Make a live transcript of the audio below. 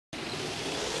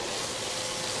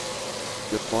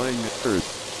Deploying at first.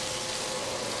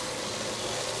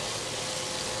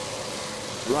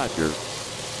 Roger.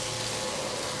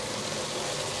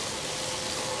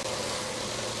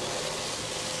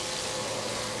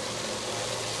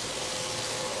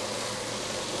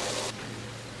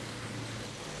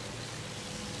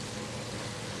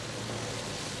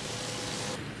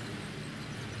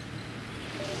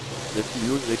 This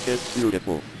music is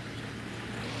beautiful.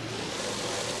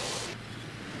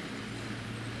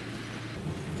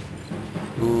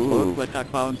 Ooh, look what I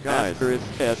found, guys.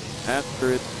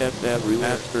 Asterisk S everywhere.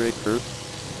 Asterisk.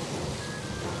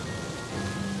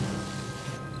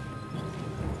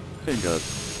 Fingers.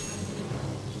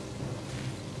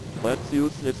 Let's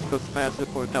use this to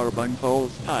support our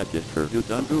bunholes target. You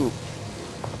done do.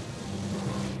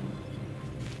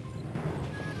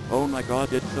 Oh my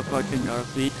god, it's a fucking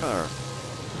RC car.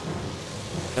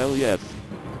 Hell yes.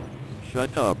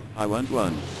 Shut up, I want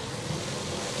one.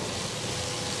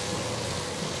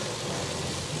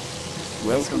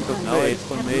 Welcome to now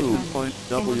exclamation point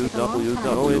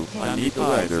www. I need a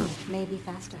rider. Maybe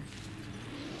faster.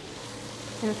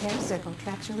 The repair circle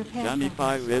tracks your repair Johnny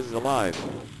progress. 5 is alive.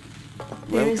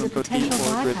 There is a Welcome to potential Team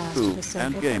Fortress bypass 2 to the circuit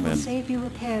and that will Gaming. save you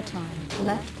repair time.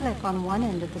 Left click on one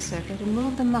end of the circuit and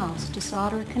move the mouse to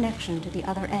solder a connection to the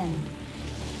other end.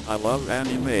 I love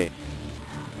anime.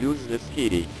 Use this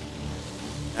key.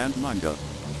 And manga.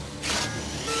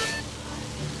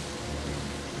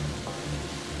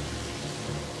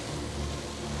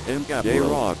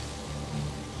 J-Rock.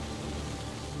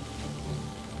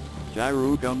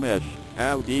 Gyro Gamesh.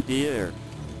 How DDR.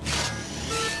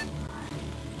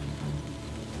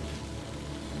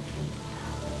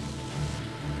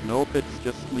 Nope, it's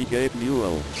just me Gabe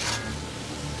Newell.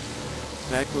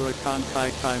 Sakura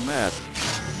Kankai Kaimask.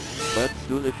 Let's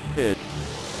do this shit.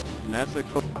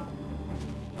 Nasako.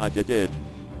 I did it.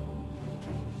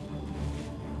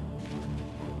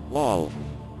 Lol.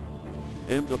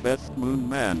 I'm the best moon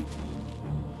man.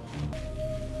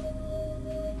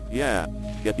 Yeah,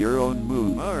 get your own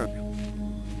moon mark.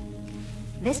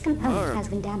 This component Mark. has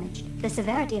been damaged. The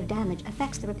severity of damage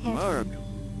affects the repair Mark. time.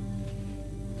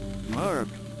 Mark.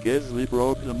 Gisley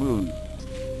broke the moon.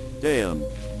 Damn.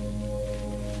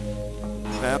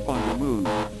 Tap on the moon.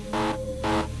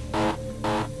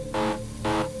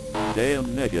 Damn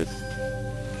niggas.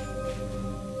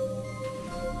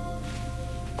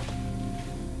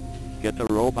 Get a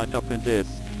robot up in this.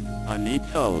 I need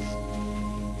tools.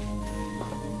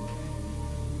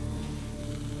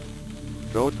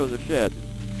 Go to the shed.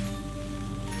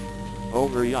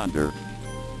 Over yonder.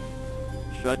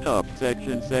 Shut up.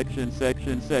 Section.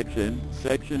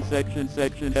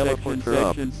 Teleport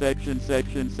section.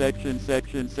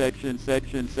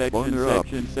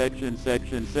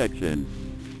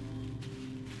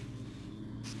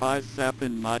 Spies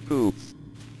sapping my coops.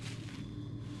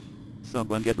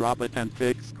 Someone get Robert and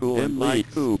fix cool and light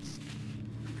coops.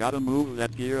 Gotta move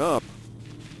that gear up.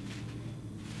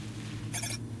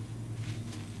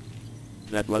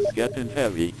 That was getting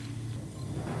heavy.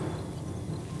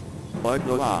 Plug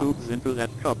those tubes into that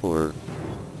coupler.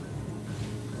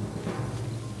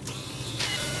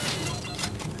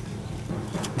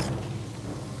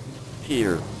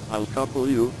 Here, I'll couple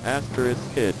you, asterisk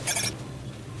hit.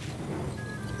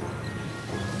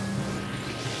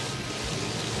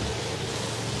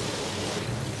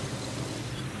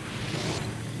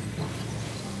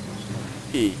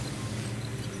 P.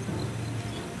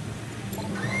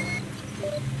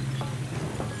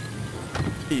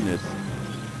 Penis.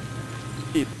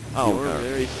 Keep. Oh, you're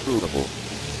very screwable.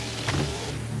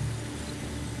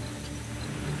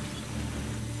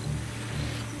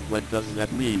 What does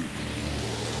that mean?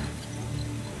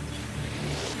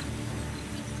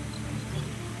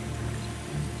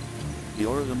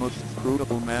 You're the most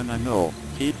screwable man I know.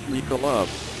 Teach me to love.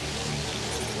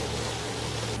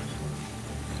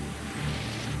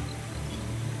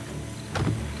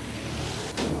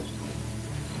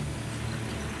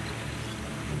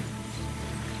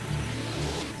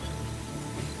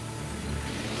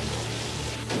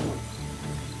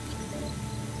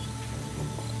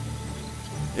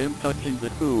 Him touching the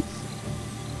tubes.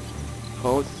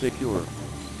 Hose secure.